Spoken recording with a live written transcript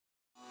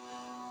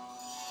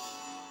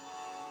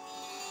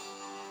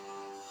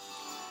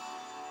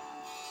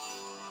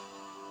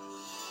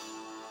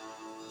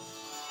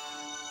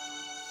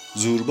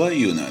زوربای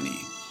یونانی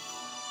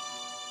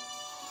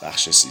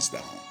بخش 13.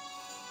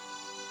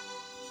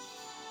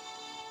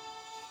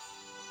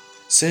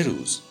 3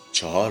 روز،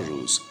 4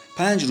 روز،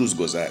 5 روز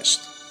گذشت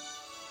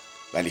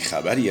ولی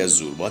خبری از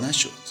زوربا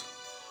نشد.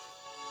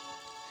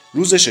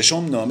 روز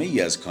ششم نامه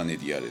ای از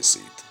کانید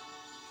رسید.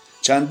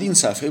 چندین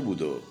صفحه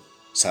بود و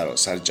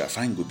سراسر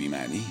جفنگ و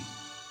بی‌معنی.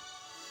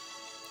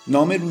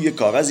 نامه روی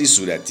کاغذی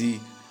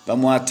صورتی و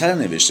معطر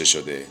نوشته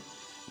شده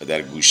و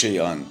در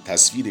گوشه آن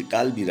تصویر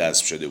قلبی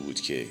رسم شده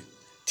بود که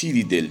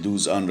تیری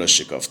دلدوز آن را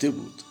شکافته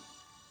بود.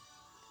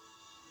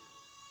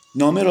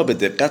 نامه را به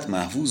دقت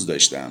محفوظ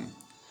داشتم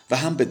و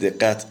هم به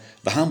دقت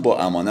و هم با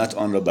امانت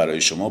آن را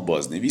برای شما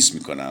بازنویس می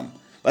کنم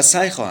و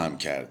سعی خواهم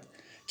کرد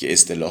که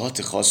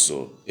اصطلاحات خاص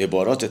و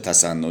عبارات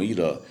تصنعی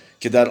را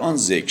که در آن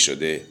ذکر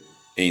شده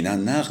عیناً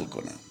نقل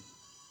کنم.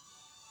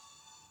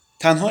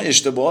 تنها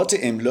اشتباهات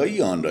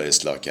املایی آن را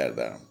اصلاح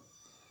کردم.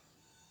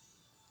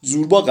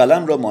 زوربا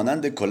قلم را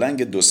مانند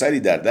کلنگ دو سری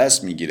در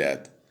دست می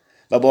گیرد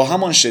و با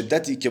همان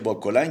شدتی که با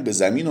کلنگ به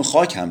زمین و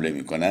خاک حمله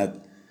می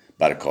کند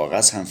بر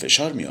کاغذ هم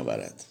فشار می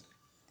آورد.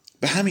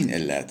 به همین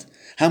علت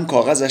هم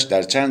کاغذش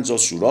در چند جا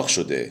سوراخ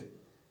شده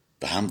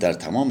و هم در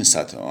تمام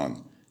سطح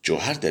آن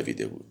جوهر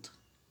دویده بود.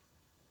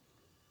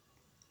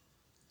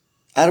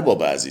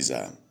 ارباب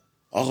عزیزم،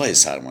 آقای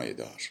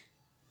سرمایه‌دار،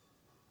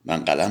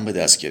 من قلم به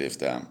دست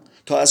گرفتم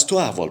تا از تو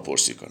احوال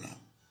پرسی کنم.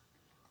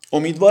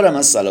 امیدوارم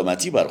از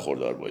سلامتی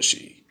برخوردار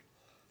باشی.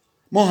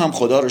 ما هم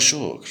خدا رو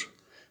شکر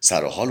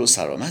سر و حال و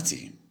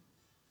سلامتیم.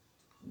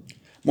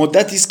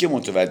 مدتی است که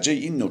متوجه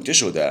این نکته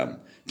شدم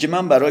که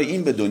من برای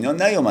این به دنیا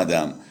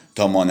نیامدم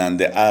تا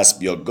مانند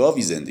اسب یا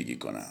گاوی زندگی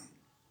کنم.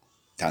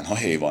 تنها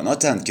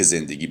حیواناتند که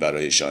زندگی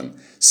برایشان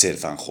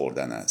صرفاً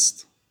خوردن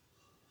است.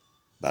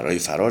 برای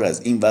فرار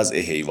از این وضع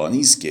حیوانی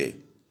است که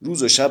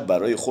روز و شب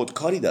برای خود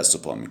کاری دست و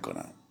پا می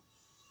کنم.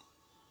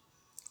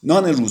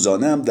 نان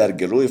روزانه هم در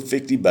گرو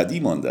فکری بدی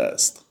مانده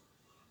است.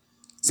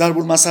 ضرب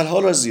المثل ها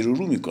را زیر و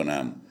رو می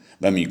کنم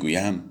و می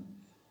گویم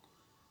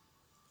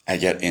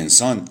اگر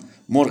انسان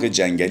مرغ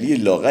جنگلی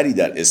لاغری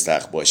در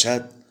استخر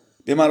باشد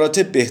به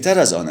مراتب بهتر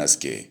از آن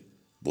است که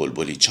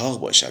بلبلی چاق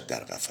باشد در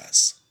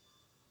قفس.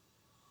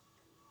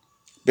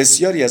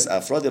 بسیاری از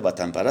افراد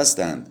وطن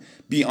پرستند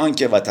بی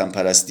آنکه وطن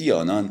پرستی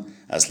آنان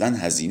اصلاً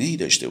هزینه‌ای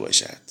داشته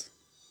باشد.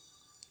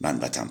 من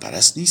وطن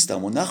پرست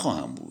نیستم و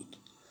نخواهم بود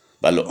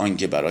ولی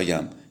آنکه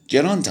برایم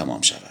گران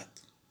تمام شود.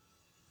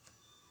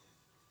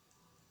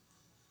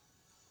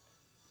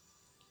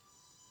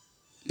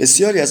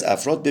 بسیاری از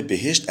افراد به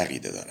بهشت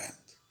عقیده دارند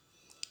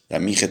و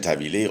میخ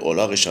طویله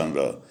الاغشان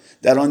را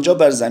در آنجا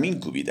بر زمین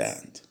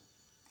کوبیدند.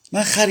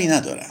 من خری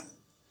ندارم،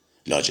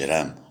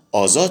 لاجرم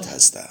آزاد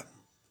هستم.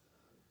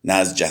 نه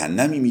از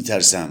جهنمی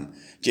میترسم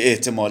که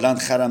احتمالاً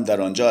خرم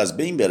در آنجا از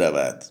بین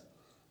برود،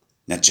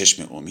 نه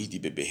چشم امیدی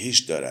به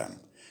بهشت دارم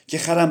که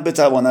خرم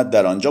بتواند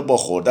در آنجا با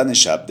خوردن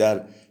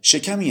شبدر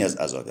شکمی از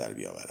عزا در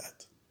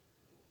بیاورد.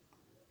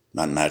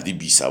 من مردی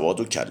بی سواد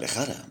و کله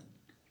خرم.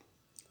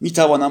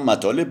 میتوانم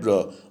مطالب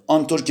را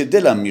آنطور که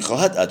دلم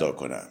میخواهد ادا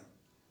کنم.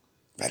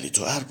 ولی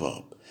تو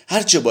ارباب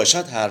هرچه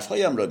باشد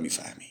حرفهایم را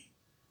میفهمی.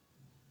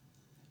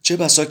 چه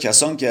بسا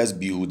کسان که از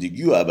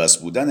بیهودگی و عبث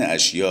بودن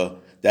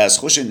اشیا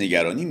دستخوش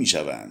نگرانی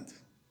میشوند.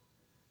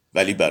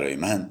 ولی برای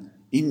من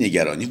این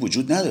نگرانی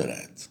وجود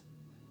ندارد.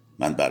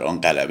 من بر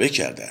آن غلبه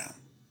کردم.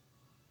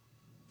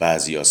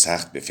 بعضیا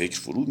سخت به فکر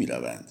فرو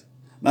میروند.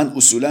 من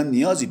اصولا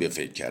نیازی به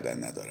فکر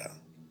کردن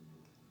ندارم.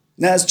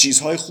 نه از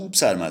چیزهای خوب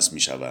سرمست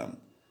میشوم،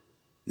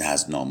 نه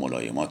از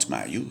ناملایمات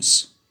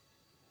مایوس.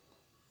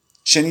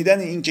 شنیدن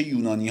اینکه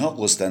یونانی‌ها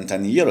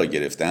قسطنطنیه را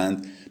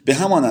گرفتند به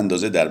همان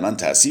اندازه در من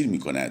تأثیر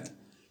می‌کند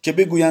که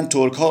بگویند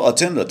ترک‌ها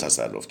آتن را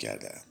تصرف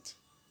کردند.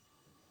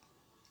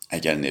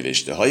 اگر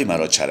نوشته‌های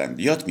مرا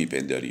چرندیات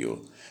می‌پنداری و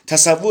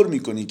تصور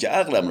می‌کنی که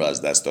عقلم را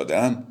از دست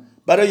دادم،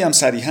 برایم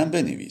صریحاً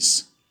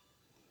بنویس.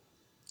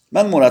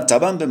 من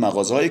مرتباً به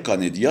مغازه‌های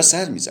کاندیا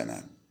سر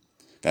می‌زنم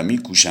و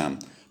می‌کوشم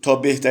تا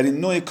بهترین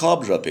نوع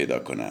کابل را پیدا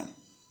کنم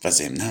و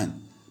ضمناً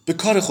به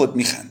کار خود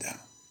می‌خندم.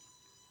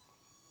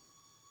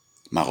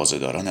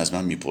 مغازه‌داران از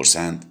من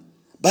می‌پرسند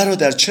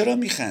برادر چرا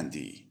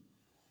می‌خندی؟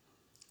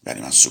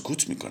 ولی من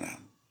سکوت می‌کنم.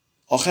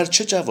 آخر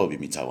چه جوابی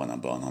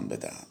می‌توانم به آنان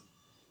بدم؟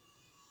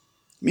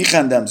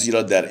 می‌خندم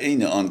زیرا در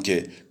عین آن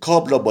که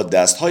کابل را با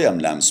دست‌هایم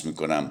لمس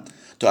می‌کنم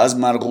تا از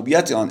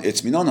مرغوبیت آن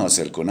اطمینان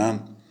حاصل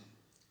کنم،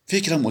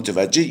 فکرم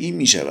متوجه این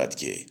می‌شود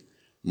که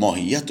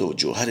ماهیت و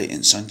جوهر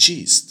انسان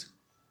چیست؟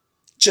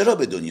 چرا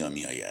به دنیا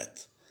می‌آید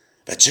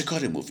و چه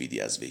کار مفیدی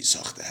از وی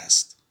ساخته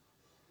است؟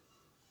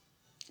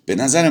 به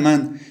نظر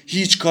من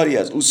هیچ کاری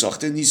از او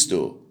ساخته نیست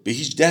و به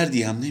هیچ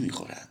دردی هم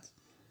نمیخورد.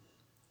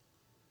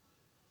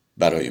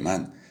 برای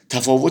من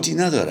تفاوتی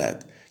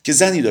ندارد که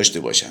زنی داشته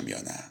باشم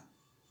یا نه،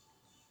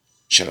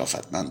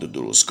 شرافتمند و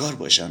درستکار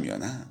باشم یا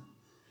نه،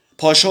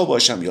 پاشا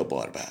باشم یا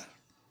باربر.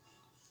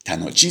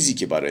 تنها چیزی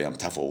که برایم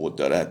تفاوت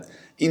دارد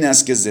این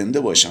است که زنده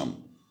باشم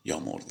یا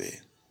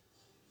مرده.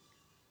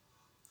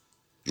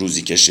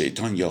 روزی که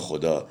شیطان یا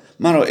خدا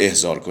مرا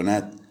احضار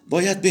کند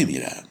باید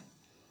بمیرم.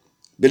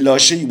 به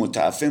لاشه‌ای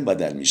متعفن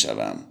بدل می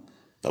شوم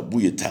و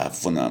بوی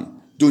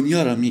تعفنم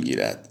دنیا را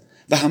میگیرد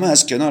و همه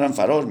از کنارم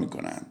فرار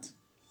میکنند.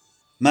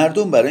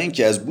 مردم برای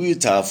اینکه از بوی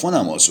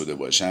تعفنم آسوده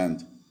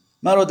باشند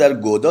مرا در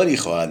گوداری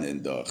خواهند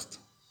انداخت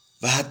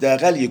و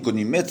حداقل 1.5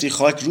 متری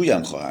خاک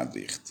رویم خواهند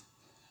ریخت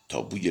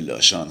تا بوی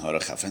لاش آنها را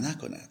خفه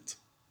نکند.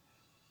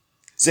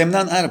 ضمناً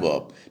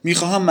ارباب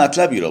میخواهم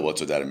مطلبی را با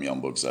تو در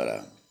میان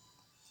بگذارم،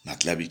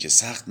 مطلبی که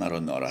سخت مرا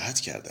ناراحت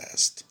کرده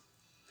است.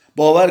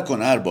 باور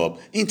کن ارباب،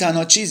 این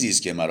تنها چیزی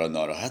است که مرا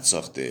ناراحت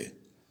ساخته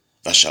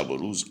و شب و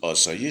روز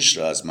آسایش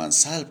را از من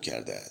سلب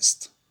کرده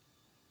است.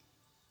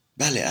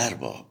 بله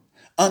ارباب،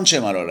 آنچه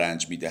مرا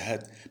رنج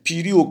می‌دهد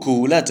پیری و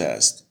کهولت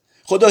است.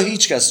 خدا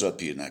هیچ کس را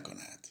پیر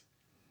نکند.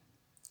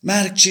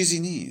 مرگ چیزی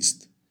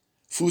نیست،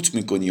 فوت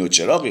می‌کنی و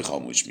چراغی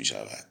خاموش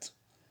می‌شود.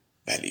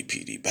 ولی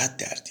پیری بد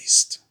دردی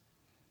است.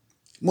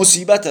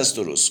 مصیبت است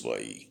و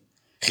رسوایی،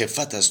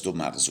 خفت است و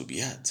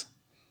مغضوبیت.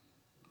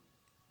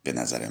 به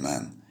نظر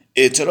من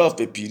اعتراف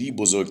به پیری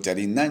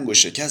بزرگترین ننگ و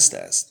شکست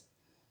است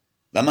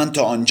و من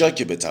تا آنجا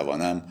که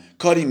بتوانم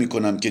کاری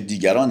می‌کنم که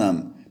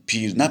دیگرانم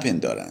پیر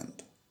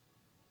نپندارند.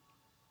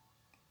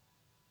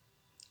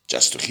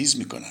 جست و خیز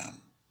می‌کنم،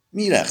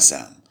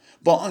 می‌رقصم،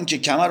 با آنکه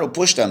کمر و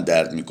پشتم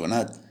درد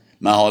می‌کند،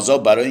 مهازا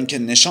برای اینکه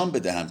نشان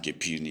بدهم که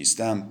پیر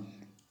نیستم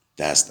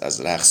دست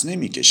از رقص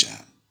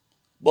نمی‌کشم.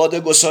 باده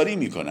گساری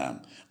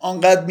می‌کنم،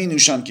 آنقدر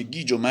می‌نوشم که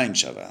گیج و منگ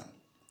شوم.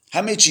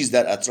 همه چیز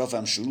در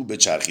اطرافم شروع به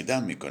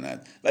چرخیدن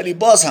می‌کند ولی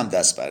باز هم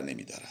دست بر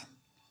نمی‌دارم.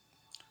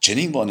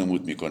 چنین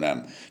وانمود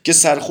می‌کنم که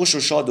سرخوش و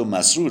شاد و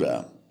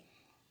مسرورم.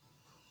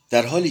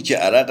 در حالی که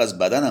عرق از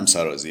بدنم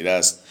سرازیر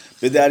است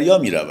به دریا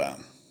می‌روم.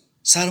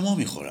 سرما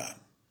می‌خورم.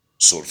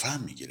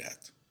 سرفه‌ام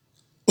می‌گیرد.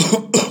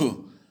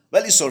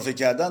 ولی سرفه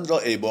کردن را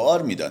عیب و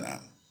عار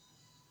می‌دانم.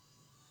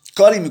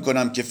 کاری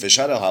می‌کنم که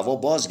فشار هوا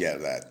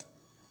بازگردد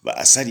و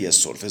اثری از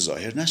سرفه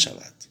ظاهر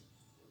نشود.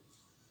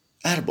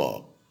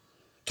 ارباب،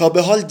 تا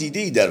به حال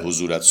دیده‌ای در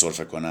حضورت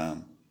سرفه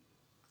کنم؟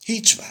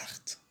 هیچ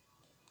وقت.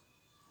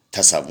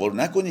 تصور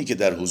نکنی که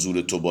در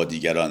حضور تو با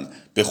دیگران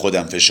به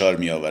خودم فشار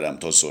می‌آورم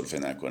تا سرفه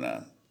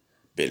نکنم.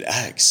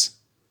 بالعکس،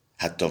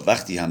 حتی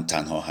وقتی هم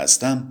تنها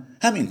هستم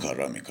همین کار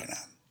را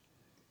می‌کنم.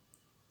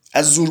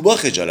 از زوربا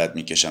خجالت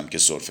می‌کشم که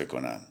سرفه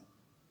کنم.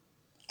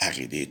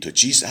 عقیده تو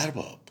چیست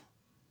ارباب؟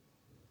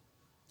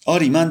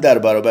 آری، من در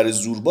برابر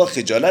زوربا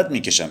خجالت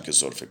می‌کشم که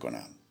سرفه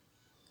کنم.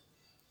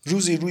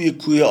 روزی روی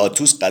کوه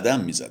آتوس قدم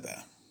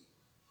می‌زدم.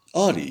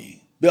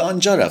 آری، به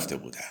آنجا رفته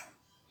بودم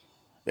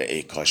و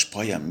ای کاش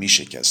پایم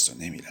می‌شکست و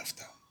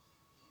نمی‌رفتم.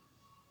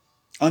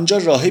 آنجا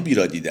راهبی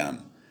را دیدم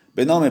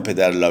به نام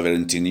پدر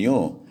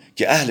لاورنتینیو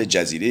که اهل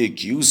جزیره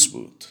کیوس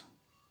بود.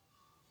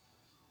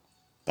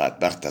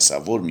 بدبخت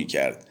تصور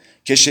می‌کرد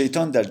که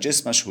شیطان در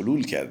جسمش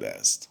حلول کرده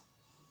است.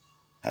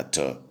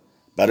 حتی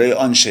برای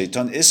آن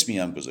شیطان اسمی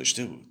هم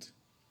گذاشته بود.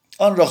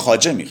 آن را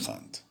خواجه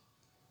می‌خواند.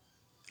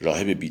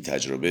 راهب بی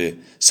تجربه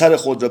سر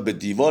خود را به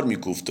دیوار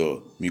می‌کوفت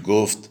و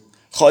می‌گفت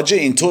خواجه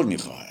اینطور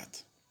می‌خواهد.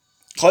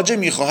 خواجه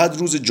می‌خواهد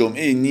روز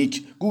جمعه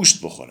نیک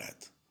گوشت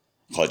بخورد.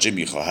 خواجه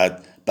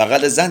می‌خواهد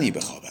بغل زنی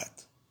بخوابد.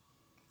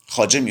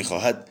 خواجه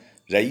می‌خواهد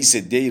رئیس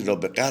دیر را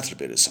به قتل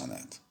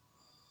برساند.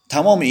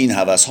 تمام این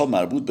هوس‌ها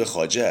مربوط به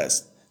خواجه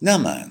است، نه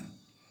من.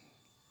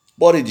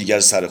 بار دیگر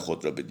سر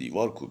خود را به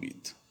دیوار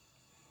کوبید.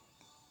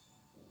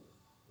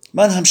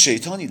 من هم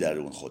شیطانی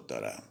درون خود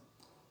دارم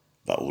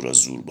و او را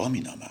زوربا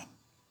می‌نامم.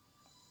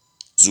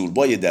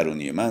 زوربای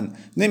درونی من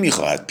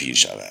نمی‌خواهد پیر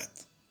شود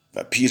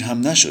و پیر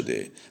هم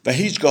نشده و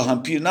هیچگاه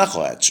هم پیر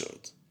نخواهد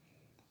شد.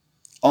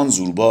 آن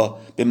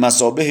زوربا به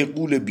مثابه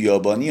غول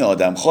بیابانی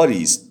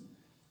آدمخواری است.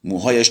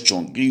 موهایش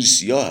چون قیر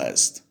سیاه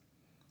است.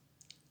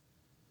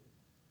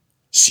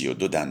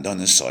 32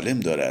 دندان سالم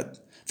دارد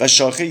و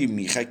شاخه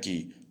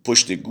میخکی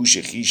پشت گوش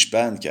خیش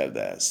بند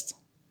کرده است.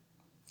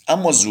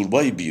 اما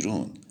زوربای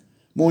بیرون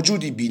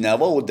موجودی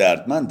بینوا و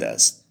دردمند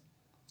است.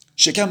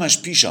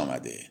 شکمش پیش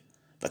آمده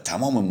و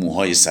تمام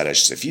موهای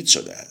سرش سفید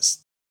شده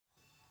است.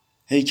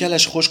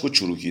 هیکلش خشک و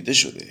چروکیده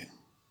شده.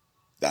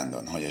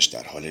 دندانهایش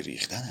در حال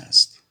ریختن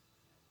است.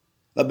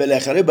 و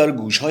بالاخره بر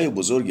گوشهای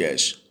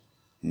بزرگش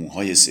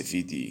موهای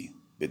سفیدی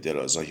به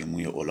درازای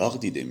موی الاغ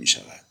دیده می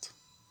شود.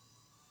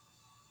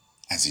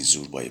 از این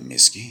زوربای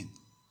مسکین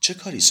چه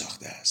کاری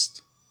ساخته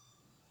است؟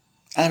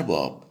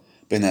 ارباب،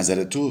 به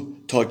نظر تو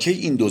تا کی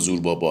این دو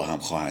زوربا با هم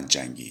خواهند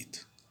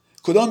جنگید؟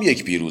 کدام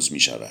یک پیروز می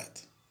شود؟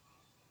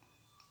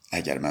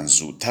 اگر من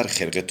زودتر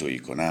خرقه تویی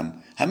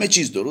کنم همه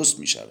چیز درست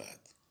می شود.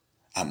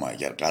 اما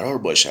اگر قرار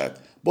باشد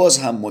باز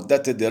هم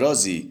مدت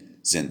درازی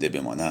زنده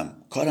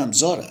بمانم کارم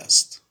زار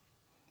است.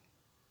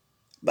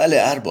 بله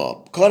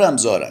ارباب، کارم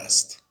زار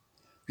است.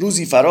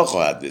 روزی فرا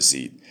خواهد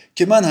رسید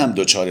که من هم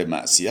دچار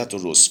معصیت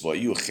و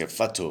رسوایی و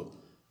خفت و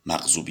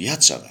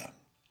مغضوبیت شوم.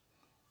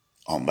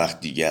 آن وقت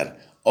دیگر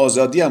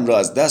آزادیم را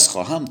از دست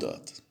خواهم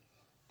داد.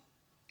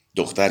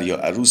 دختر یا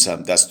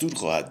عروسم دستور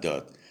خواهد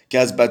داد که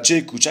از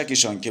بچه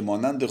کوچکشان که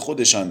مانند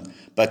خودشان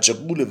بچه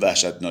غول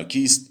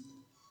وحشتناکی است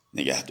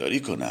نگهداری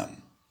کنم.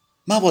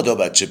 مبادا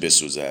بچه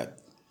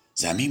بسوزد،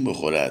 زمین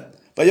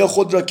بخورد و یا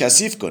خود را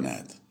کثیف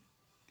کند.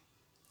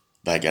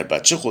 و اگر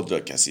بچه خود را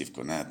کثیف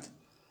کند،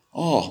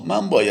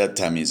 من باید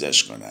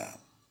تمیزش کنم.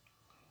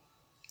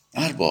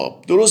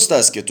 ارباب، درست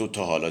است که تو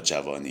تا حالا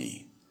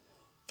جوانی،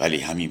 ولی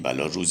همین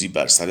بلا روزی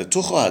بر سر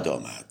تو خواهد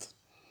آمد.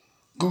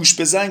 گوش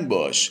به زنگ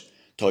باش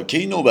تا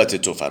کی نوبت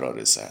تو فرا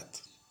رسد.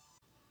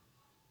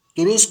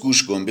 درست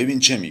گوش کن ببین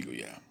چه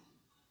میگویم.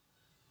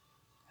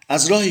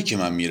 از راهی که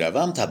من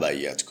میروم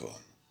تبعیت کن.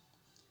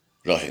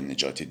 راه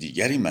نجات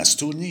دیگری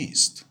مستور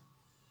نیست.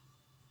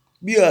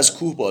 بیا از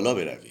کوه بالا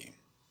برویم.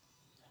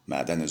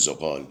 معدن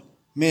زغال،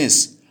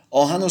 مس،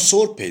 آهن و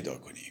سرب پیدا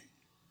کنیم.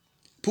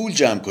 پول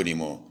جمع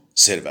کنیم و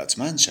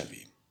ثروتمند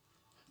شویم.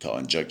 تا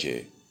آنجا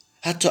که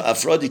حتی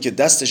افرادی که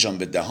دستشان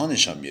به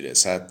دهانشان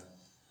میرسد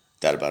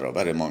در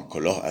برابرمان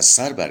کلاه از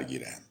سر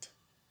برگیرند.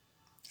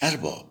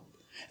 ارباب،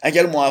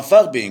 اگر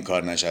موفق به این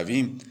کار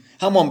نشویم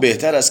همان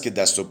بهتر است که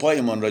دست و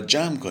پایمان را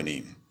جمع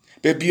کنیم،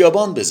 به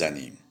بیابان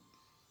بزنیم،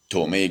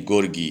 طعمه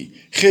گرگی،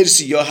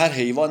 خرسی یا هر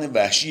حیوان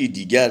وحشی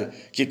دیگر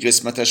که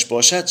قسمتش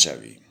باشد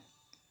شویم.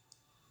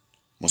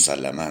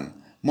 مسلماً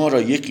ما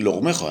را یک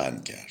لقمه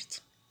خواهند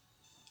کرد.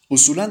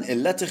 اصولاً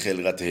علت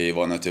خلقت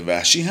حیوانات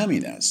وحشی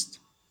همین است.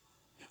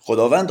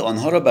 خداوند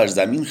آنها را بر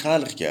زمین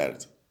خلق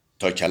کرد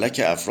تا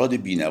کلک افراد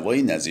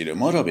بینوای نظیر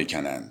ما را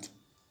بکنند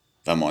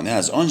و مانع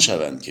از آن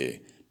شوند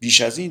که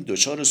بیش از این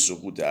دچار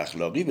سقوط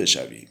اخلاقی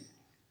بشویم.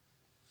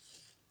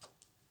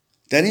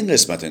 در این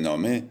قسمت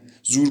نامه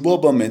زوربا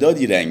با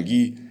مدادی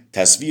رنگی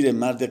تصویر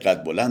مرد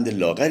قد بلند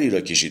لاغری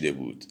را کشیده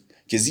بود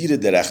که زیر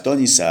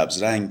درختانی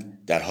سبز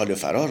رنگ در حال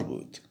فرار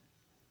بود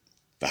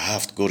و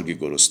 7 گرگ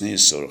گرسنه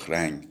سرخ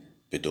رنگ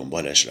به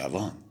دنبالش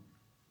روان.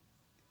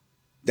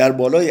 در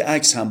بالای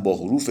عکس هم با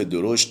حروف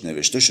درشت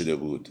نوشته شده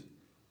بود: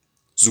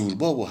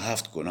 زوربا و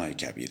 7 گناه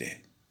کبیره.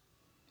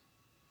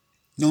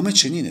 نامه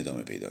چنین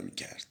ادامه پیدا می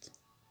کرد: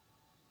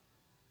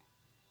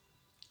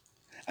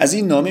 از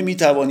این نامه می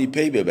توانی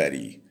پی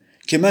ببری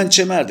که من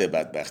چه مرد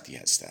بدبختی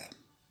هستم.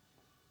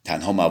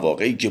 تنها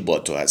مواقعی که با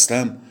تو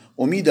هستم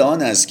امید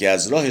آن است که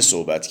از راه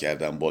صحبت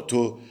کردم با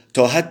تو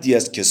تا حدی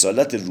از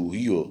کسالت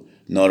روحی و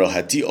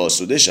ناراحتی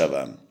آسوده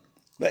شوم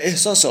و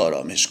احساس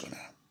آرامش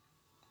کنم.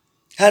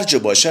 هر چه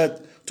باشد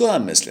تو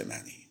هم مثل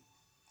منی،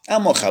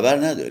 اما خبر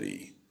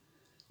نداری.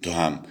 تو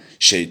هم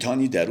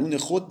شیطانی درون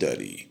خود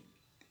داری،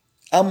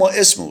 اما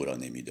اسم او را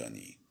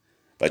نمیدانی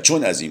و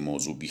چون از این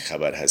موضوع بی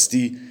خبر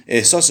هستی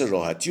احساس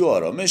راحتی و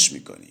آرامش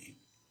میکنی.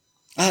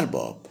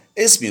 ارباب،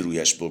 اسمی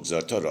رویش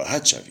بگذار تا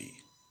راحت شوی.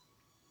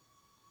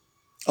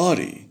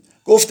 آری،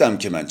 گفتم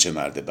که من چه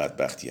مرد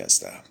بدبختی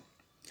هستم.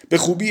 به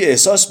خوبی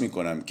احساس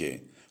میکنم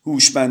که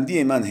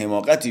هوشمندی من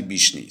حماقتی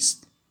بیش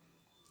نیست.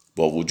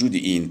 با وجود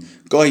این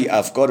گاهی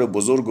افکار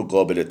بزرگ و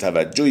قابل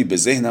توجهی به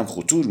ذهنم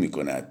خطور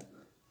میکند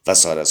و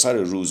سراسر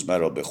روز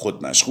مرا به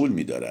خود مشغول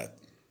می‌دارد.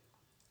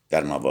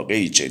 در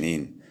مواقعی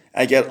چنین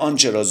اگر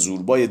آنچه را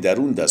زوربای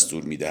درون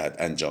دستور می‌دهد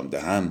انجام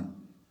دهم،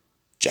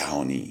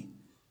 جهانی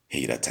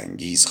حیرت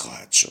انگیز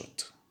خواهد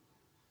شد.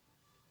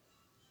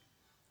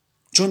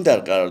 چون در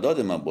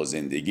قرارداد من با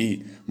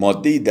زندگی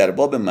ماده‌ای در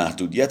باب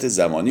محدودیت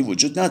زمانی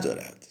وجود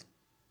ندارد.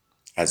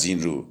 از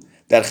این رو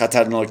در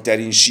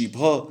خطرناکترین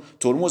شیب‌ها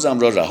ترمزم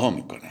را رها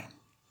می‌کنم.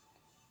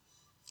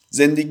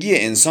 زندگی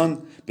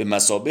انسان به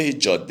مثابه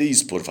جاده‌ای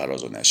است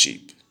پرفراز و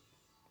نشیب.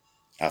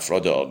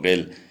 افراد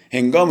عاقل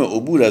هنگام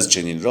عبور از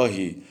چنین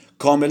راهی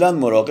کاملا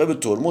مراقب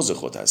ترمز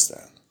خود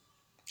هستند.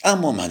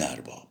 اما من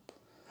ارباب،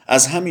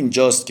 از همین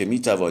جاست که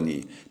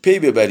میتوانی پی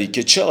ببری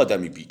که چه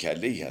آدمی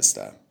بیکله‌ای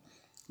هستم.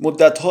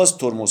 مدت هاست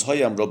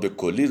ترمزهایم را به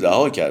کلی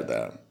رها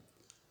کردم،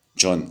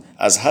 چون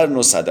از هر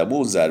نوع صدمه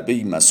و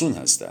ضربه‌ای مصون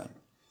هستم.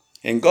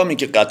 هنگامی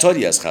که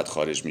قطاری از خط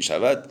خارج می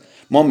شود،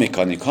 ما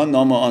مکانیکان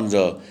نام آن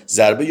را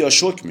ضربه یا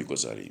شوک می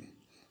گذاریم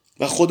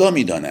و خدا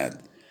می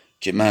داند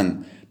که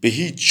من به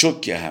هیچ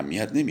شوک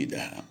اهمیت نمی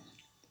دهم.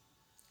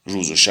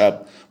 روز و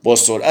شب با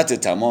سرعت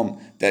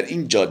تمام در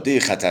این جاده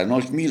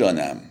خطرناک می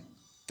رانم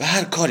و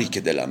هر کاری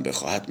که دلم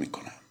بخواهد می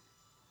کنم.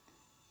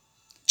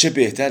 چه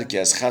بهتر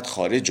که از خط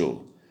خارج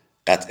و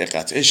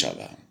قطعه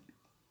شوم.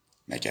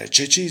 مگر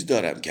چه چیز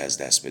دارم که از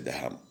دست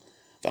بدهم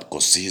و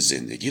قصه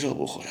زندگی را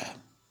بخورم؟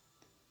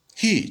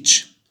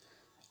 هیچ.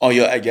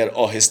 آیا اگر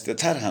آهسته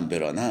تر هم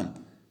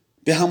برانم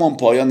به همان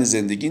پایان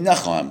زندگی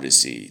نخواهم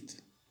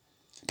رسید؟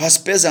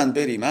 پس بزن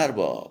بریم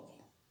ارباب.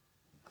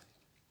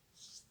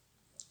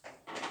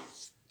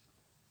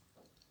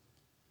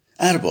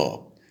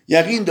 ارباب،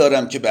 یقین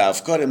دارم که به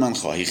افکار من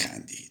خواهی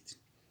خندید،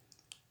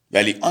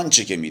 ولی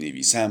آنچه که می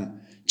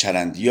نویسم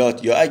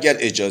چرندیات یا اگر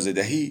اجازه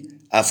دهی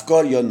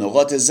افکار یا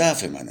نقاط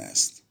ضعف من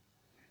است.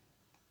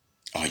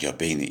 آیا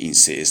بین این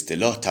 3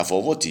 اصطلاح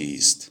تفاوتی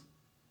است؟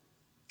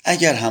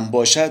 اگر هم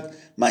باشد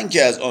من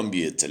که از آن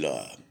بی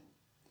اطلاعم.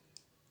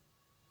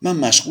 من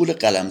مشغول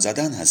قلم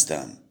زدن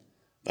هستم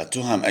و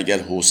تو هم اگر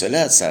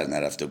حوصله‌ات سر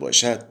نرفته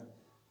باشد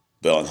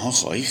به آنها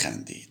خواهی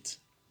خندید.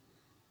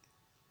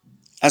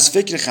 از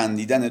فکر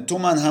خندیدن تو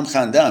من هم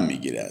خنده هم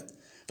میگیرد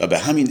و به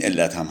همین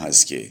علت هم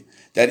هست که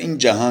در این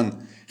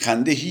جهان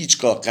خنده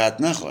هیچگاه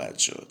قطع نخواهد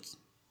شد.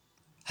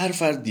 هر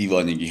فرد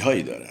دیوانگی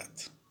هایی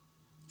دارد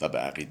و به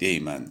عقیده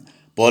من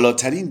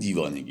بالاترین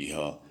دیوانگی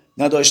ها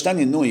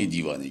نداشتن نوعی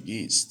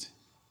دیوانگی است.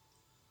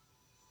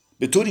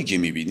 به طوری که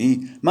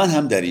میبینی من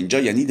هم در اینجا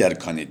یعنی در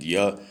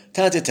کاندیا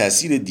تحت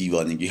تاثیر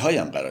دیوانگی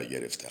هایم قرار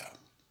گرفتم.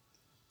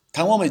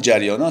 تمام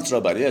جریانات را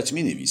برایت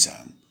می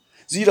نویسم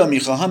زیرا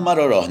میخواهم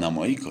مرا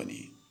راهنمایی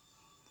کنی.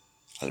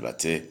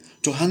 البته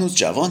تو هنوز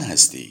جوان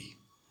هستی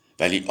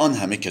ولی آن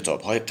همه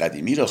کتاب‌های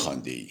قدیمی را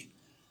خوانده‌ای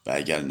و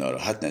اگر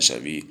ناراحت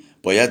نشوی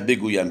باید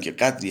بگویم که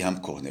قدری هم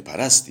کهنه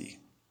پرستی.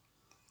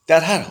 در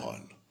هر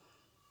حال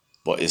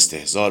با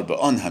استحضار به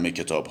آن همه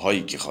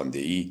کتاب‌هایی که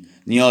خوانده‌ای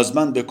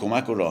نیازمند به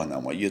کمک و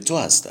راهنمایی تو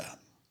هستم.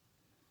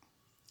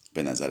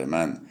 به نظر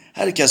من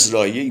هر کس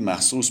راهیه‌ای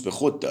مخصوص به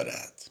خود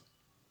دارد.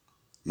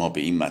 ما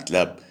به این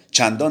مطلب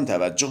چندان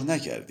توجه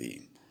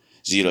نکردیم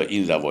زیرا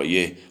این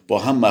روایح با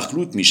هم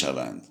مخلوط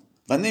می‌شوند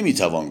و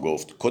نمی‌توان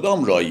گفت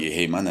کدام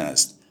راهیه من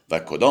است و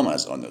کدام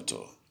از آن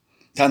تو.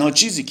 تنها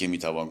چیزی که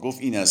می‌توان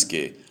گفت این است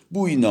که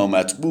بوی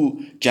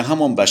نامطبوع که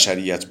همان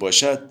بشریت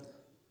باشد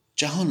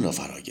جهان را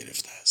فرا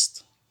گرفته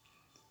است.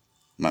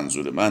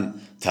 منظور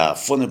من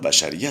تعفن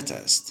بشریت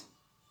است.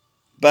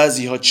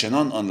 بعضی ها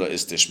چنان آن را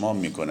استشمام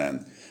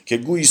می‌کنند که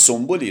گویی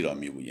سنبولی را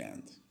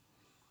می‌بویند.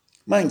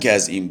 من که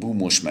از این بو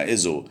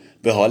مشمئز و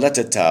به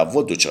حالت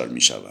تعود دچار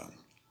می‌شوم.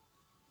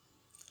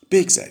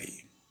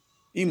 بگذریم.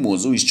 این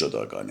موضوعی است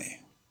جداگانه.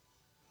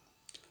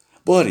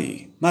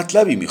 باری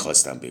مطلبی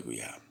می‌خواستم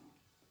بگویم.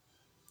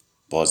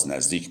 باز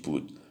نزدیک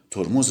بود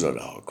ترمز را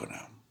رها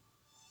کنم.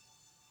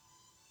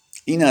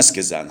 این است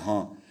که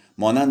زنها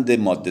مانند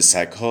ماده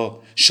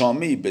سگ‌ها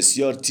شامه‌ای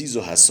بسیار تیز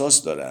و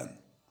حساس دارند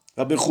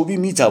و به خوبی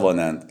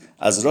می‌توانند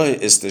از راه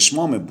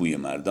استشمام بوی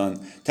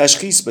مردان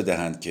تشخیص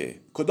بدهند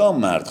که کدام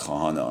مرد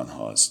خواهان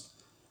آنهاست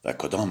و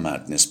کدام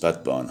مرد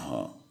نسبت به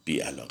آنها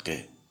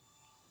بی‌علاقه.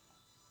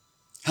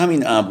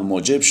 همین امر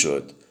موجب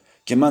شد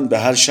که من به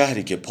هر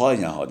شهری که پای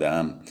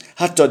نهادم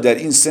حتی در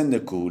این سن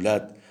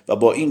کهولت و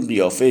با این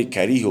قیافه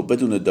کریه و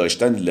بدون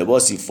داشتن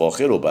لباسی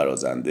فاخر و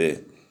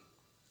برازنده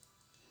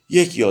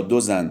یک یا دو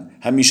زن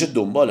همیشه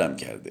دنبالم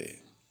کرده.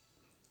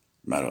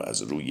 مرا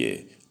از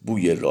روی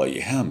بوی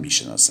رایحه هم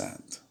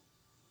میشناسند.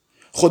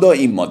 خدا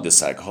این ماده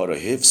سگ‌ها را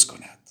حفظ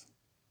کند.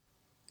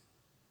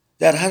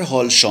 در هر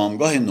حال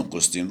شامگاه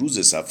نخستین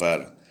روز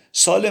سفر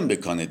سالم به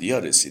کاندیا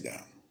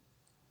رسیدم.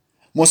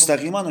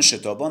 مستقیما و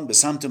شتابان به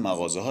سمت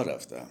مغازه ها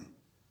رفتم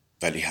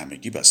ولی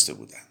همگی بسته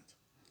بودند.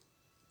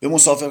 به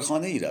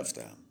مسافرخانه ای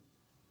رفتم.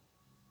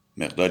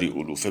 مقداری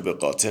علوفه به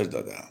قاطر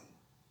دادم.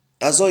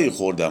 غذایی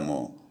خوردم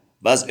و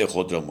وضع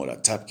خود را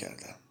مرتب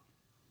کردم.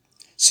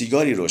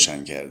 سیگاری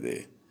روشن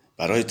کرده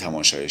برای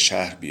تماشای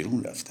شهر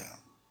بیرون رفتم.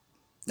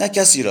 نه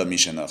کسی را می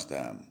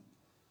شناختم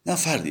نه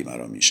فردی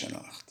مرا می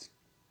شناخت.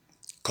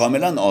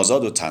 کاملا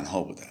آزاد و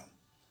تنها بودم.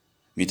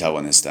 می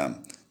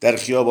توانستم در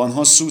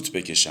خیابانها سوت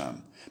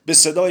بکشم، به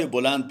صدای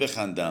بلند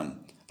بخندم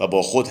و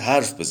با خود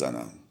حرف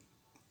بزنم.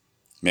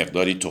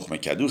 مقداری تخم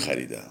کدو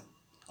خریدم.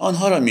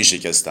 آنها را می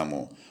شکستم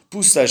و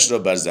پوستش را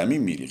بر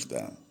زمین می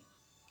ریختم.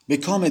 به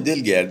کام دل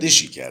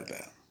گردشی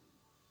کردم.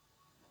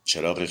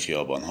 چراغ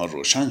خیابانها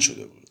روشن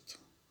شده بود.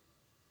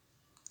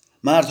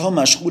 مردها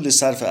مشغول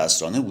صرف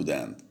عصرانه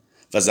بودند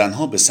و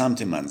زنها به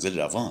سمت منزل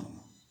روان.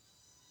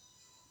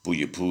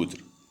 بوی پودر،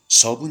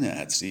 صابون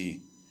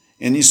عطری،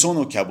 انیسون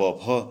و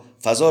کبابها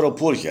فضا را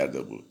پر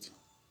کرده بود.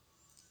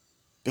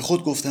 به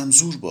خود گفتم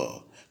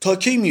زوربا، تا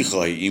کی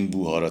میخواهی این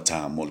بوها را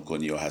تحمل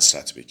کنی و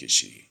حسرت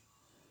بکشی؟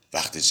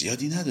 وقت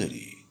زیادی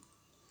نداری.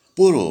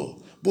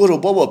 برو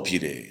بابا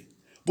پیره.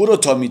 برو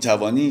تا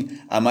میتوانی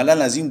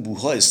عملاً از این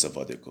بوها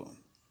استفاده کن.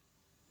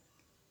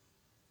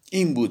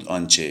 این بود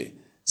آنچه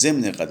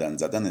ضمن قدم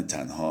زدن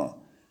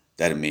تنها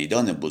در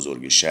میدان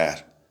بزرگ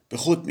شهر به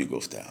خود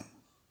میگفتم.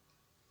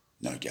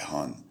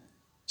 ناگهان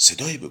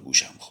صدایی به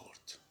گوشم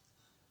خورد.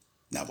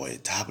 نوای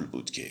طبل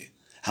بود که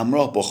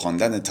همراه با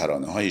خواندن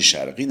ترانه‌های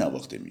شرقی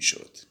نواخته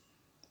میشد.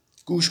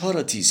 گوشها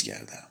را تیز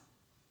کردم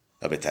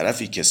و به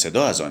طرفی که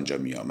صدا از آنجا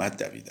می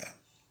آمد دویدم.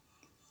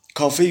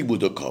 کافه‌ای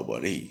بود و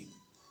کاباره‌ای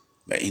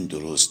و این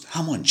درست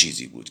همان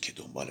چیزی بود که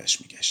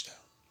دنبالش می گشتم.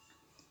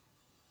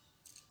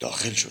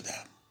 داخل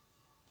شدم.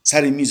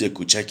 سر میز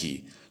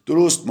کوچکی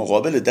درست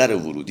مقابل در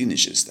ورودی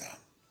نشستم.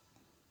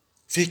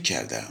 فکر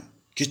کردم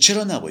که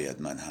چرا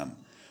نباید من هم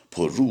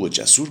پررو و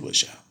جسور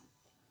باشم.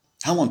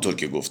 همانطور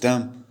که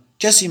گفتم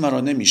کسی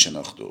مرا نمی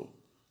شناخت و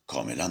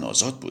کاملا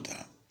آزاد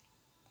بودم.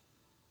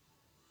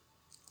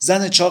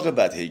 زن چاق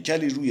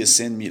بدهیکلی روی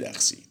سن می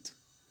رقصید.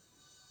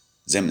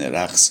 ضمن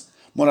رقص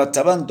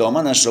مرتباً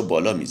دامنش را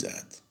بالا می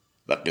زد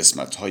و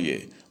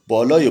قسمت‌های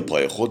بالای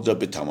پای خود را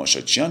به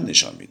تماشاچیان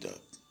نشان می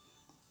داد.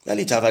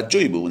 ولی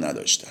توجهی به او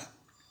نداشتم.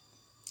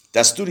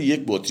 دستور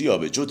یک بطری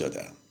آبجو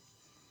دادم.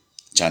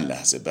 چند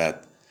لحظه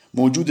بعد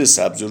موجود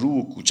سبز رو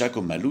و کوچک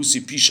و ملوسی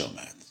پیش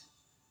آمد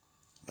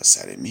و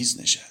سر میز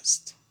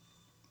نشست.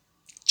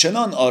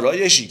 چنان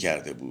آرایشی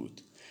کرده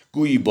بود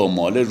گویی با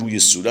ماله روی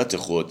صورت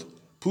خود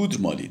پودر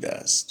مالیده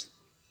است.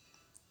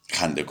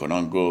 خنده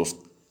کنان گفت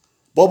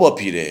بابا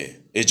پیره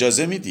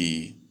اجازه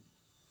میدی؟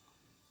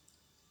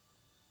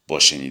 با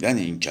شنیدن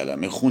این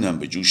کلمه خونم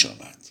به جوش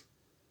آمد.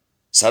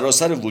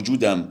 سراسر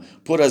وجودم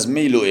پر از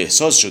میل و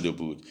احساس شده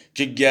بود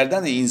که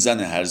گردن این زن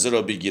هرزه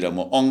را بگیرم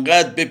و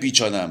آنقدر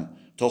بپیچانم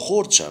تا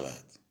خرد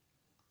شود.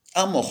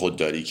 اما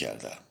خودداری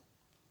کردم.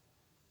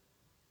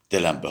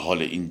 دلم به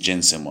حال این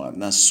جنس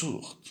مؤنث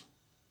سوخت.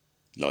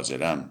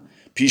 لاجرم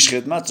پیش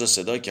خدمت را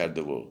صدا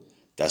کرده و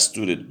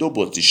دستور 2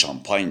 بطری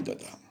شامپاین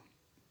دادم.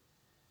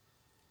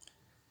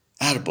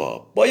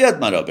 ارباب، باید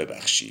مرا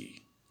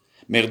ببخشی.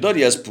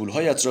 مقداری از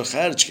پولهایت را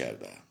خرج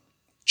کردم.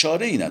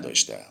 چاره ای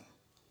نداشتم.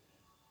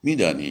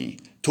 میدانی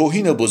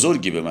توهین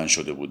بزرگی به من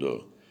شده بود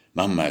و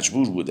من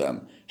مجبور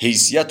بودم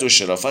حیثیت و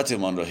شرافت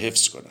من را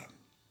حفظ کنم.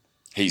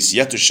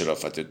 حیثیت و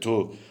شرافت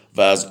تو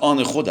و از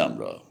آن خودم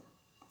را.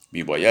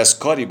 میبایست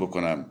کاری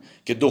بکنم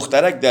که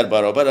دخترک در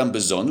برابرم به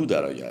زانو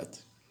درآید.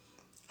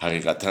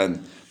 حقیقتاً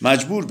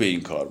مجبور به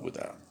این کار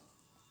بودم.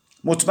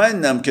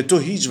 مطمئنم که تو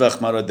هیچ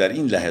وقت مرا در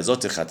این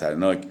لحظات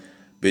خطرناک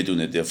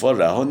بدون دفاع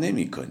رها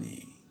نمی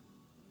کنی.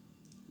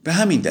 به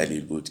همین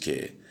دلیل بود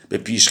که به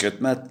پیش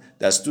خدمت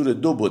دستور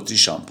 2 بطری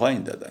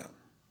شامپاین دادم.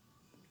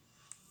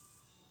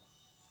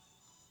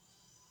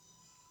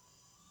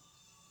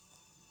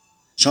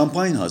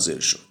 شامپاین حاضر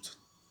شد.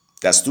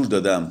 دستور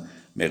دادم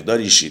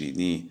مقداری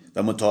شیرینی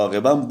و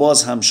متعاقباً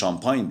باز هم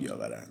شامپاین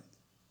بیاورند.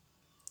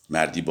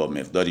 مردی با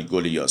مقداری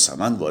گل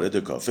یاسمن وارد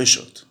کافه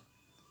شد.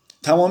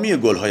 تمامی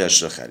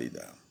گلهایش را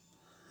خریدم.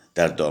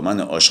 در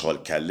دامن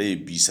آشغال کله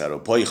بی سر و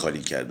پای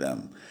خالی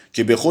کردم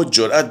که به خود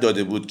جرأت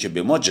داده بود که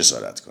به ما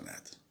جسارت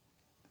کند.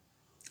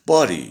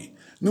 باری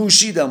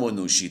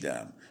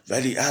نوشیدم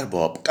ولی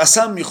ارباب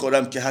قسم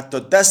میخورم که حتی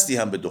دستی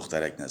هم به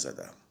دخترک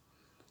نزدم.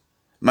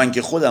 من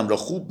که خودم را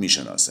خوب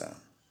میشناسم.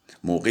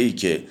 موقعی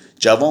که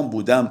جوان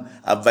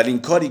بودم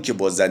اولین کاری که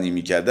با زنی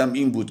میکردم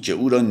این بود که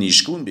او را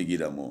نیشگون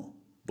بگیرم و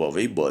با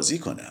وی بازی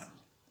کنم.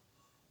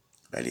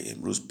 ولی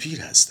امروز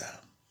پیر هستم.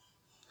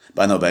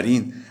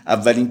 بنابراین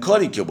اولین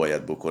کاری که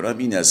باید بکنم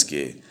این است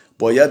که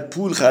باید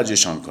پول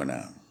خرجشان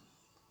کنم.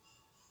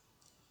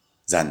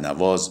 زن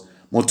نواز،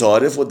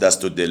 متعارف و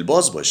دست و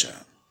دلباز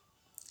باشم.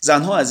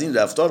 زنها از این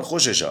رفتار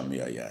خوششان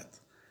می آید.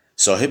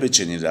 صاحب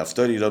چنین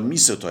رفتاری را می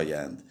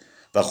ستایند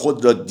و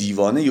خود را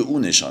دیوانه او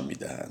نشان می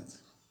دهند.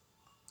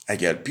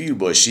 اگر پیر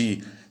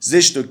باشی،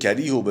 زشت و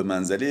کریه و به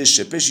منزله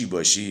شپشی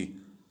باشی،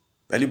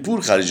 ولی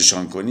پول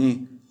خرجشان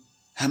کنی،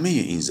 همه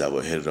این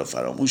ظواهر را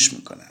فراموش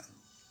می کنند.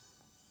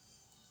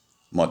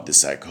 ماده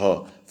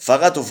سگها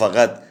فقط و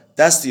فقط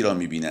دستی را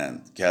می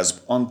بینند که از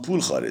آن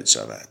پول خارج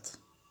شود.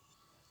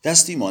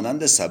 دستی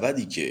مانند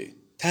سبدی که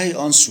ته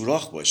آن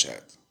سوراخ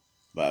باشد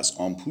و از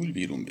آن پول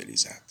بیرون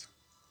بریزد.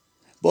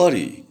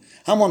 باری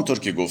همانطور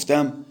که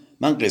گفتم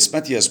من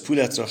قسمتی از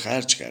پولت را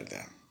خرج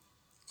کردم.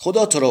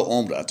 خدا تو را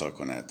عمر عطا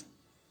کند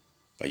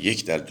و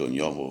 1 در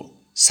دنیا و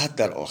 100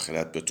 در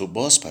آخرت به تو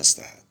باز پس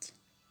دهد.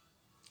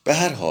 به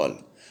هر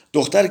حال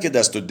دختر که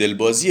دست و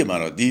دلبازی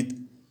مرا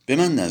دید به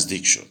من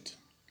نزدیک شد.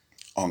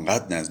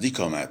 آنقدر نزدیک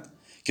آمد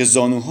که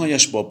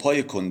زانوهایش با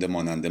پای کنده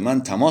مانند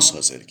من تماس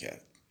حاصل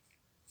کرد.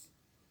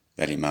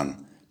 ولی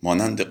من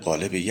مانند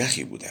قالب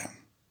یخی بودم.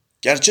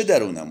 گرچه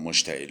درونم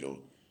مشتعل و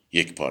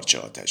 1 پارچه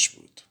آتش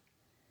بود.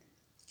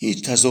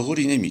 هیچ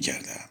تظاهری نمی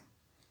کردم.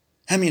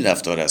 همین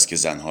رفتار است که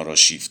زنها را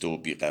شیفته و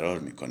بیقرار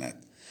می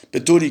کند، به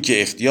طوری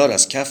که اختیار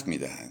از کف می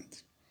دهند.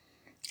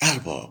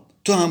 ارباب،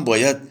 تو هم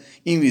باید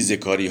این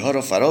ریزکاری ها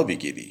را فرا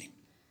بگیری.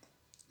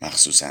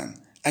 مخصوصاً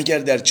اگر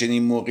در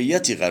چنین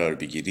موقعیتی قرار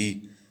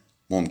بگیری،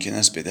 ممکن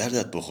است به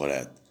دردت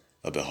بخورد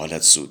و به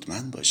حالت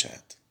سودمند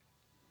باشد.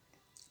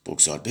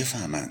 بگذار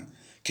بفهمند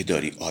که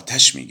داری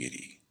آتش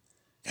میگیری،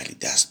 ولی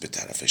دست به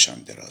طرفشان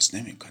دراز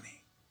نمی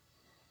کنی.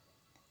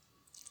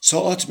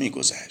 ساعات می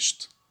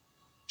گذشت.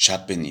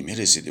 شب به نیمه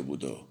رسیده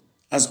بود و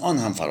از آن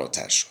هم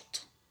فراتر شد.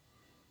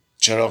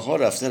 چراغ‌ها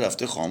رفته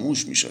رفته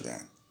خاموش می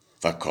شدند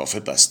و کافه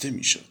بسته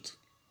می شد.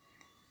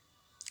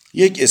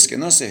 1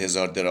 اسکناس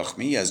 1000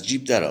 دراخمه‌ای از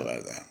جیب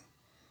درآوردم.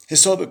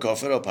 حساب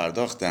کافه را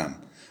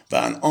پرداختم و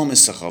انعام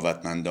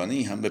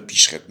سخاوتمندانه‌ای هم به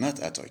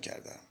پیشخدمت عطا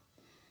کردم.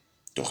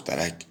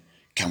 دخترک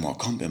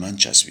کماکان به من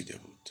چسبیده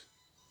بود.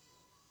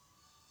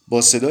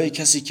 با صدای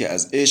کسی که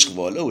از عشق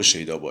واله و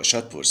شیدا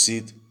باشد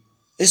پرسید: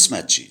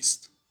 اسمت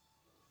چیست؟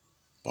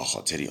 با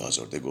خاطری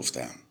آزرده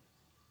گفتم: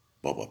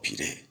 بابا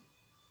پیره.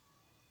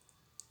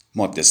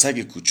 ماده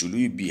سگ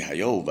کوچولوی بی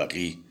حیا و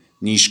وقی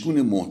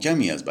نیشگون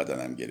محکمی از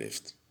بدنم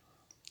گرفت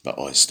و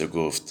آهسته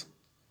گفت: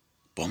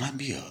 با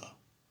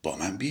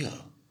من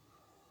بیا.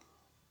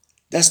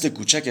 دست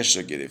کوچکش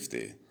را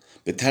گرفته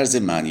به طرز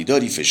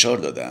معنیداری فشار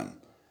دادم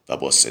و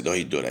با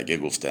صدای دورگه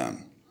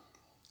گفتم: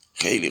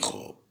 خیلی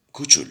خوب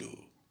کوچولو.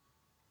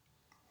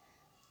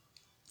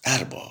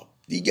 ارباب،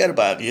 دیگر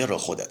بقیه را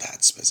خودت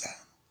حدس بزن.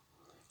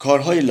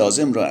 کارهای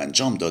لازم را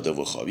انجام داده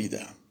و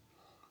خوابیدم.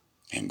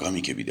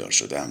 هنگامی که بیدار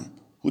شدم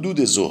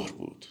حدود ظهر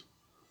بود.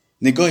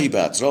 نگاهی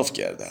به اطراف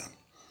کردم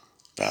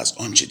و از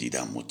آنچه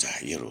دیدم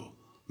متحیر و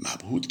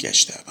مبهوت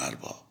گشتم.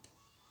 ارباب،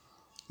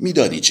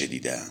 میدانی چه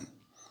دیدم؟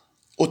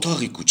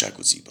 اتاقی کوچک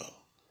و زیبا،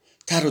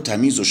 تر و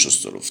تمیز و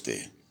شست و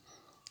رفته.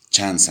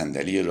 چند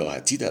صندلی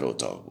راحتی در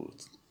اتاق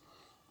بود.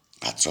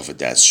 اطراف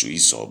دستشویی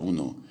صابون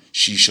و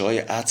شیشه‌های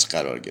عطر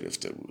قرار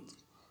گرفته بود.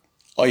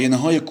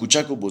 آینه‌های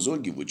کوچک و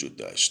بزرگی وجود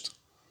داشت.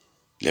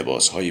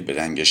 لباس‌هایی به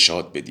رنگ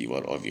شاد به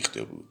دیوار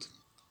آویخته بود.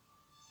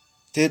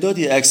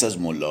 تعدادی عکس از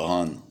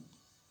ملاهان،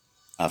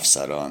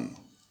 افسران،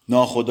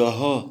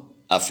 ناخداها،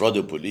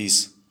 افراد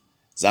پلیس،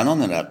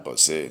 زنان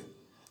رقاصه،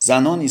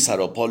 زنانی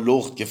سراپا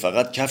لخت که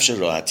فقط کفش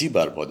راحتی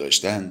برپا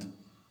داشتند،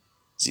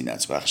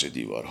 زینت بخش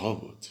دیوارها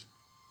بود.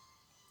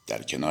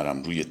 در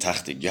کنارم روی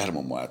تخت گرم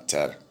و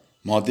معطر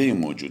ماده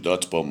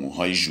موجودات با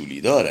موهای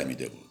ژولیده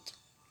آرمیده بود.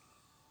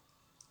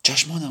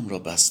 چشمانم را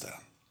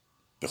بستم.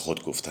 به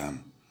خود گفتم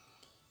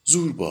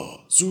زوربا،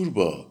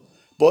 زوربا،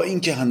 با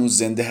اینکه هنوز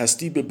زنده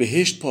هستی به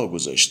بهشت پا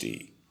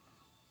گذاشتی.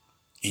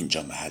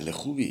 اینجا محل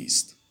خوبی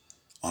است.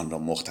 آن را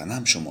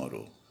مغتنم شمار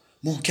و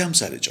محکم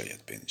سر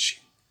جایت بنشین.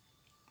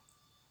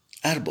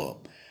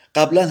 ارباب،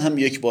 قبلا هم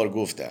یک بار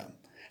گفتم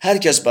هر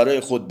کس برای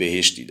خود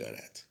بهشتی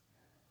دارد.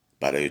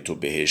 برای تو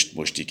بهشت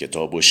مشتی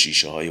کتاب و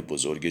شیشه های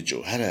بزرگ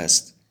جوهر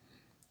است.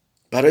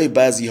 برای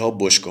بعضی ها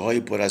بشکه های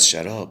پر از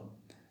شراب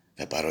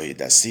و برای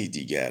دسته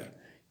دیگر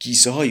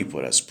کیسه های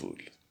پر از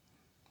پول.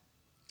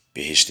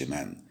 بهشت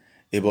من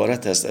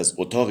عبارت است از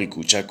اتاقی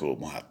کوچک و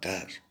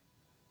محقر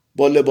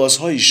با لباس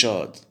های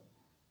شاد،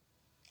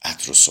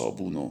 عطر و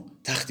صابون و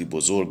تختی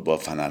بزرگ با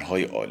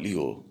فنرهای عالی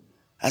و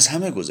از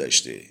همه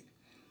گذشته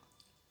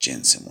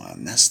جنس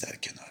مؤنث در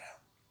کنارم.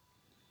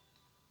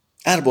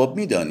 ارباب،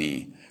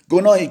 میدانی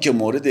گناهی که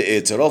مورد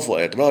اعتراف و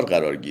اقرار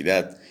قرار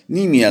گیرد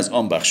نیمی از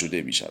آن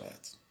بخشوده می شود.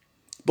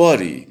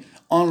 باری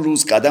آن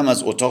روز قدم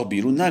از اتاق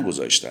بیرون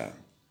نگذاشتم.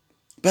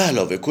 به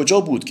علاوه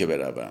کجا بود که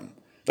بروم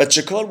و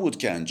چه کار بود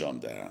که انجام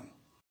دهم؟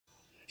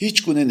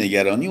 هیچ گونه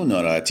نگرانی و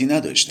ناراحتی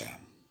نداشتم.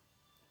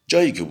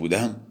 جایی که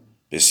بودم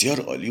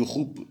بسیار عالی و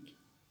خوب بود.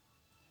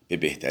 به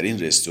بهترین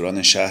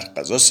رستوران شهر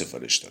غذا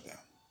سفارش دادم.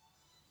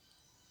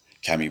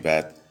 کمی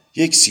بعد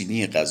یک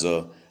سینی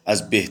غذا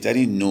از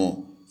بهترین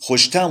نوع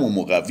خوش‌طعم و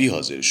مقوی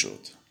حاضر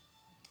شد.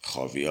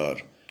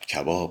 خاویار،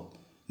 کباب،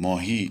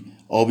 ماهی،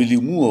 آب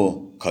لیمو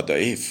و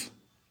کادایف.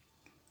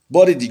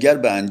 بار دیگر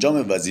به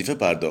انجام وظیفه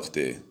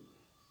پرداخته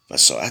و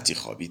ساعتی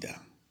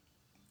خوابیدم.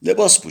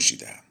 لباس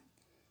پوشیدم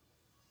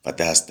و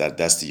دست در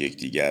دست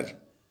یکدیگر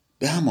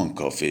به همان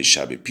کافه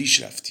شب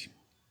پیش رفتیم.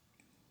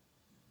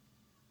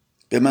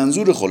 به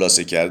منظور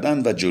خلاصه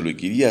کردن و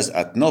جلوگیری از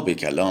اتناب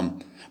کلام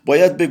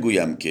باید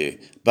بگویم که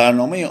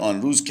برنامه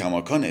آن روز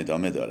کماکان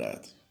ادامه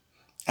دارد.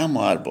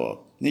 اما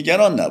ارباب،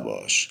 نگران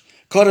نباش،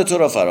 کار تو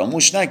را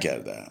فراموش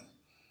نکردم.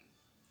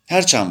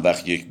 هر چند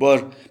وقت یک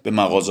بار به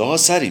مغازه ها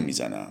سری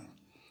میزنم.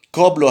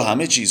 کابل و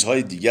همه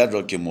چیزهای دیگر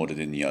را که مورد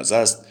نیاز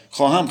است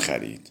خواهم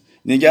خرید.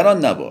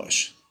 نگران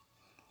نباش.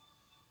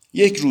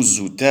 یک روز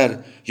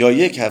زودتر یا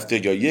یک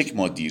هفته یا یک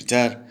ماه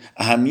دیرتر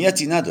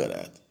اهمیتی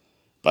ندارد.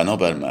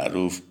 بنابر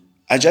معروف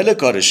عجله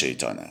کار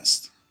شیطان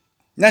است.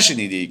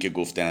 نشنیده ای که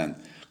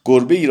گفتند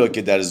گربه ای را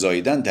که در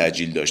زاییدن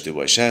تعجیل داشته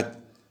باشد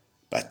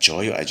بچه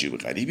های عجیب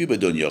غریبی به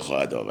دنیا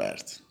خواهد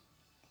آورد.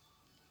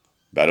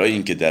 برای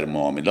اینکه در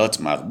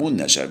معاملات مغبون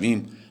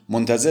نشویم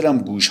منتظرم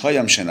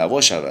گوشهایم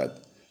شنوا شود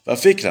و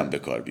فکرم به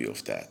کار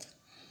بیفتد.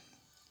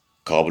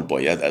 کابل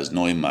باید از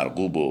نوع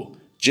مرغوب و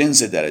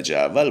جنس درجه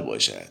اول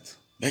باشد،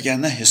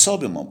 وگرنه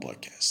حساب ما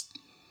پاک است.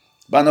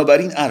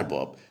 بنابراین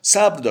ارباب،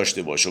 صبر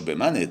داشته باش و به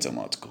من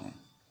اعتماد کن.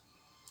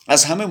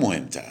 از همه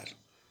مهمتر،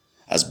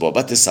 از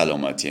بابت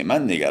سلامتی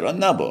من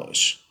نگران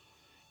نباش.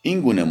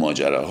 این گونه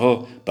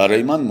ماجراها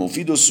برای من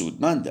مفید و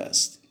سودمند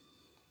است.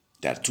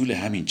 در طول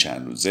همین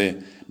چند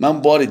روزه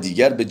من بار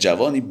دیگر به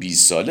جوانی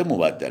 20 ساله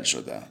مبدل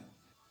شدم.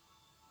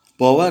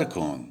 باور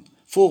کن،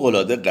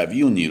 فوق‌العاده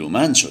قوی و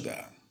نیرومند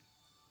شدم.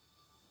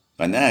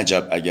 و نه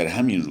عجب اگر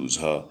همین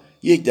روزها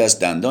یک دست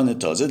دندان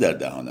تازه در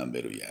دهانم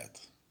بروید.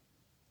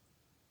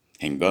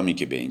 هنگامی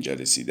که به اینجا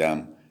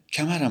رسیدم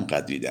کمرم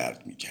قدری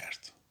درد می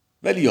کرد.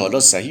 ولی حالا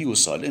صحیح و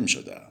سالم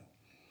شدم.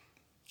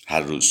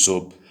 هر روز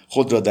صبح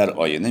خود را در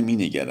آینه می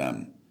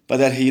نگرم و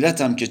در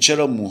حیرتم که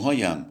چرا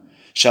موهایم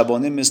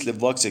شبانه مثل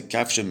واکس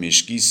کفش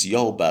مشکی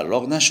سیاه و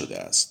براق نشده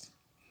است.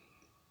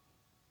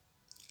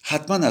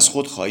 حتما از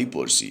خود خواهی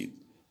پرسید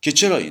که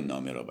چرا این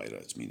نامه را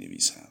برایت می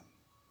نویسم.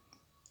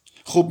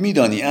 خب می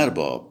دانی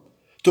ارباب،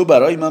 تو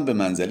برای من به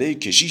منزله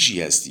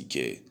کشیشی هستی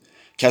که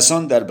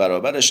کسان در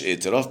برابرش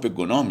اعتراف به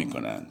گناه می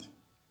کنند.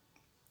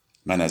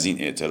 من از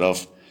این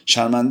اعتراف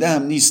شرمنده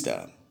هم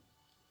نیستم.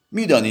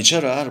 می دانی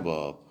چرا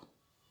ارباب؟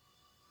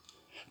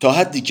 تا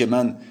حدی که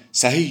من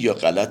صحیح یا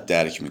غلط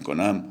درک می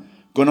کنم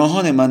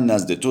گناهان من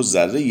نزد تو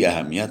ذره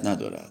اهمیت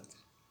ندارد.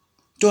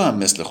 تو هم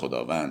مثل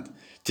خداوند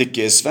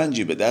تکه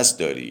اسفنجی به دست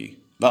داری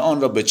و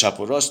آن را به چپ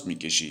و راست می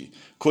کشی،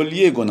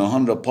 کلیه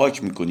گناهان را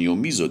پاک می کنی و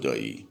می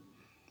زدایی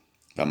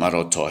و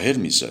مرا طاهر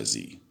می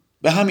سازی.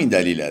 به همین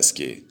دلیل است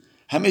که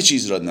همه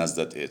چیز را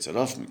نزدت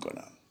اعتراف می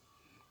کنم.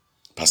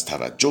 پس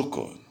توجه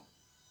کن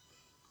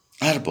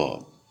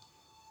ارباب،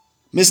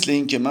 مثل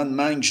این که من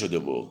منگ شده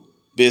و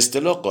به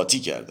اصطلاح قاطی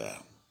کردم.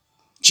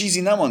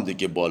 چیزی نمانده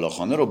که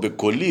بالاخانه را به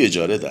کلی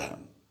اجاره دهم.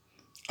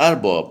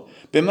 ارباب،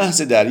 به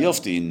محض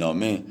دریافت این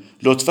نامه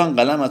لطفاً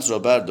قلمت را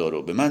بردار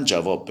و به من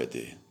جواب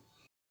بده.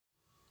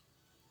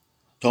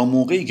 تا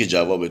موقعی که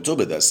جواب تو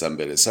به دستم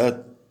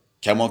برسد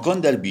کماکان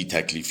در بی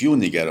تکلیفی و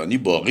نگرانی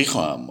باقی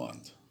خواهم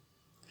ماند.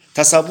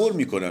 تصور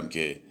می کنم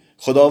که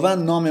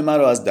خداوند نام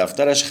مرا از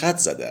دفترش خط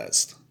زده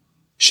است.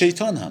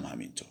 شیطان هم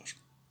همینطور.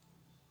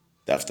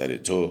 دفتر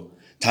تو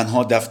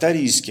تنها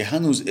دفتری است که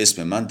هنوز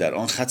اسم من در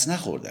آن خط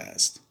نخورده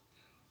است.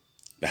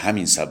 به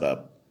همین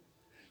سبب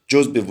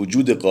جز به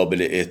وجود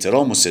قابل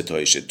احترام و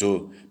ستایش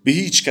تو به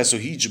هیچ کس و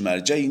هیچ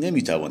مرجعی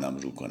نمیتوانم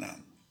رو کنم.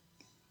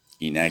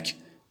 اینک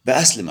به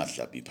اصل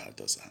مطلب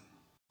میپردازم.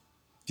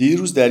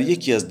 دیروز در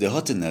یکی از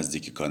دهات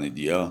نزدیک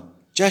کاندیا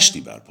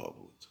جشنی برپا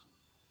بود.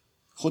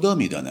 خدا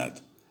میداند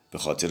به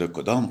خاطر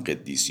کدام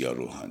قدیس یا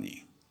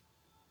روحانی.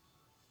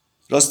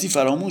 راستی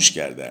فراموش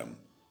کردم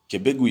که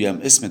بگویم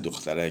اسم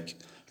دخترک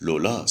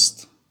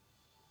لولاست.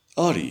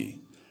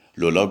 آری،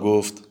 لولا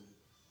گفت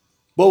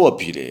بابا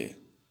پیره.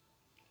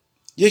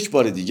 یک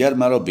بار دیگر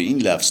مرا به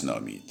این لفظ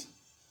نامید،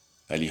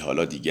 ولی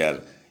حالا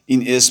دیگر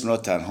این اسم را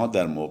تنها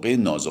در موقع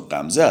ناز و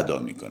غمزه ادا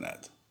می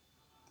کند.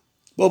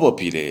 بابا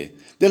پیره،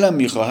 دلم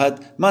می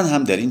خواهد من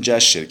هم در این جشن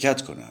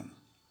شرکت کنم.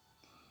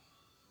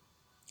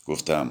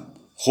 گفتم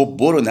خب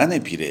برو ننه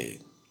پیره.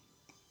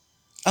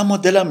 اما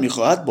دلم می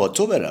خواهد با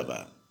تو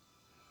بروم.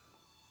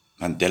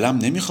 من دلم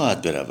نمی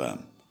خواهد بروم.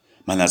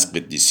 من از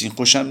قدیسین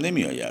خوشم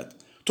نمی آید.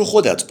 تو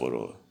خودت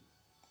برو.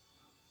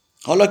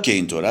 حالا که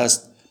اینطور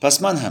است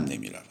پس من هم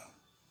نمی روم.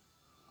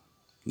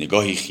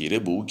 نگاهی خیره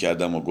به او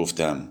کردم و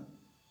گفتم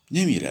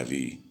نمی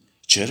روی؟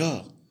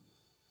 چرا؟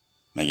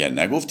 مگر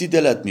نگفتی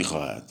دلت می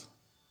خواهد؟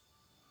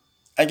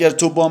 اگر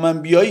تو با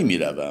من بیایی می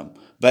روم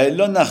و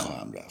الا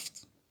نخواهم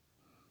رفت.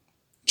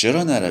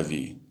 چرا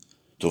نروی؟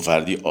 تو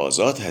فردی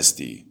آزاد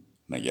هستی،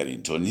 مگر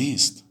اینطور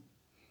نیست؟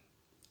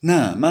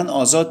 نه، من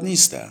آزاد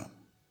نیستم.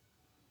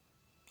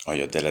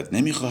 آیا دلت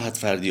نمی خواهد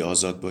فردی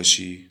آزاد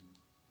باشی؟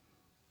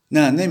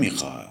 نه، نمی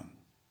خواهم.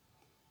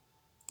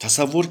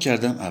 تصور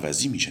کردم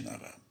عوضی می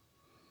شنوم.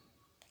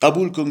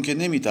 قبول کن که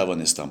نمی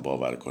توانستم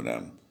باور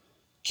کنم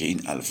که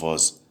این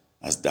الفاظ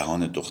از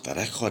دهان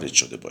دخترک خارج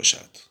شده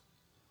باشد.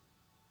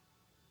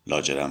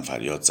 لاجرم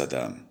فریاد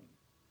زدم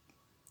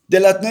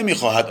دلت نمی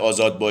خواهد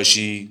آزاد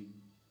باشی؟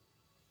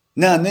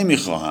 نه نمی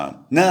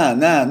خواهم.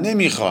 نه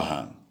نمی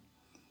خواهم.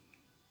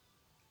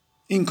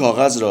 این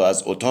کاغذ را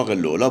از اتاق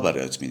لولا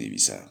برایت می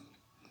نویسم.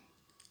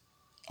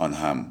 آن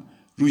هم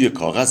روی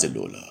کاغذ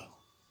لولا.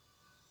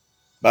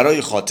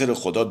 برای خاطر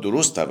خدا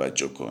درست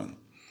توجه کن.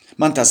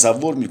 من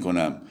تصور می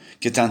کنم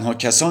که تنها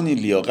کسانی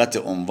لیاقت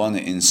عنوان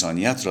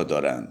انسانیت را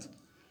دارند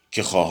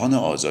که خواهان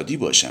آزادی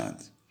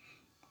باشند.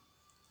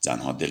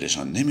 زنها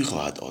دلشان نمی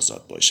خواهد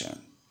آزاد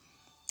باشند.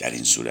 در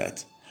این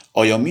صورت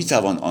آیا می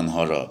توان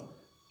آنها را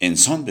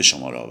انسان به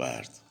شمار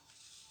آورد؟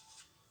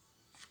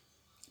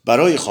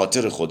 برای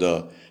خاطر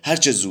خدا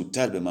هرچه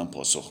زودتر به من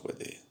پاسخ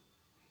بده.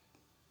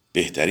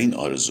 بهترین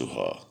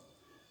آرزوها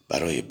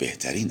برای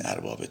بهترین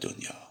ارباب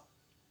دنیا.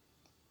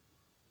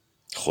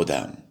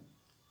 خودم،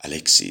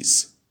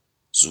 الکسیس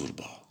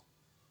زوربای.